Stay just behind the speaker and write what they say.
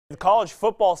The college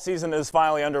football season is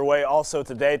finally underway also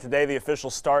today. Today, the official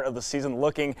start of the season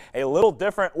looking a little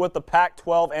different with the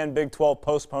Pac-12 and Big 12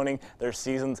 postponing their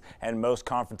seasons and most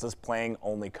conferences playing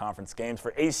only conference games.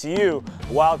 For ACU,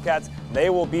 the Wildcats, they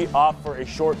will be off for a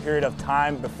short period of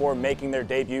time before making their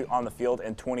debut on the field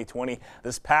in 2020.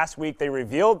 This past week, they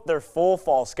revealed their full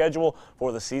fall schedule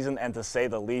for the season, and to say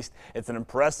the least, it's an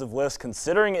impressive list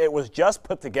considering it was just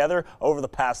put together over the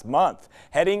past month.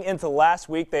 Heading into last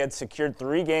week, they had secured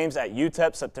 3 games at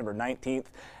UTEP September 19th,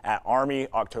 at Army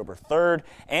October 3rd,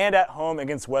 and at home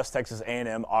against West Texas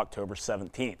A&M October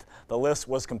 17th. The list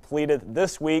was completed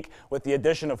this week with the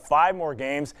addition of 5 more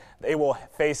games. They will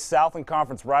face Southland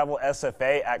Conference rival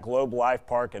SFA at Globe Life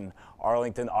Park in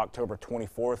Arlington October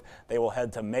 24th. They will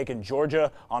head to Macon,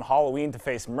 Georgia on Halloween to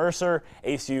face Mercer.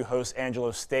 ACU hosts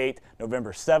Angelo State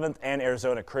November 7th and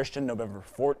Arizona Christian November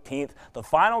 14th. The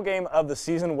final game of the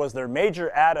season was their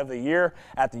major ad of the year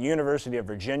at the University of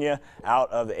Virginia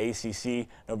out of the ACC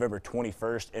November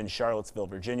 21st in Charlottesville,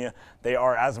 Virginia. They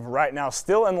are, as of right now,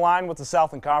 still in line with the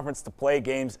Southland Conference to play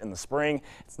games in the spring.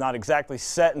 It's not exactly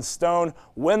set in stone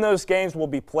when those games will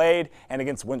be played and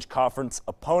against which conference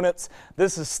opponents.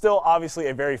 This is still obviously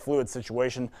a very fluid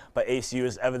situation, but ACU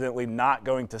is evidently not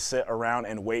going to sit around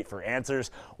and wait for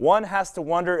answers. One has to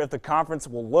wonder if the conference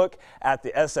will look at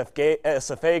the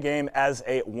SFA game as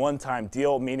a one-time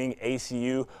deal, meaning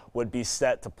ACU would be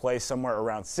set to play somewhere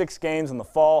around 6 games in the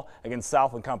fall against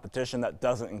Southland competition that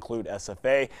doesn't include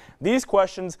SFA. These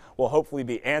questions will hopefully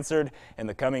be answered in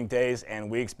the coming days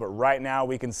and weeks, but right now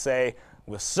we can say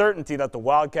with certainty that the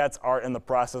Wildcats are in the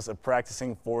process of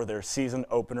practicing for their season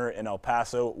opener in El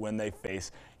Paso when they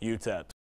face UTEP.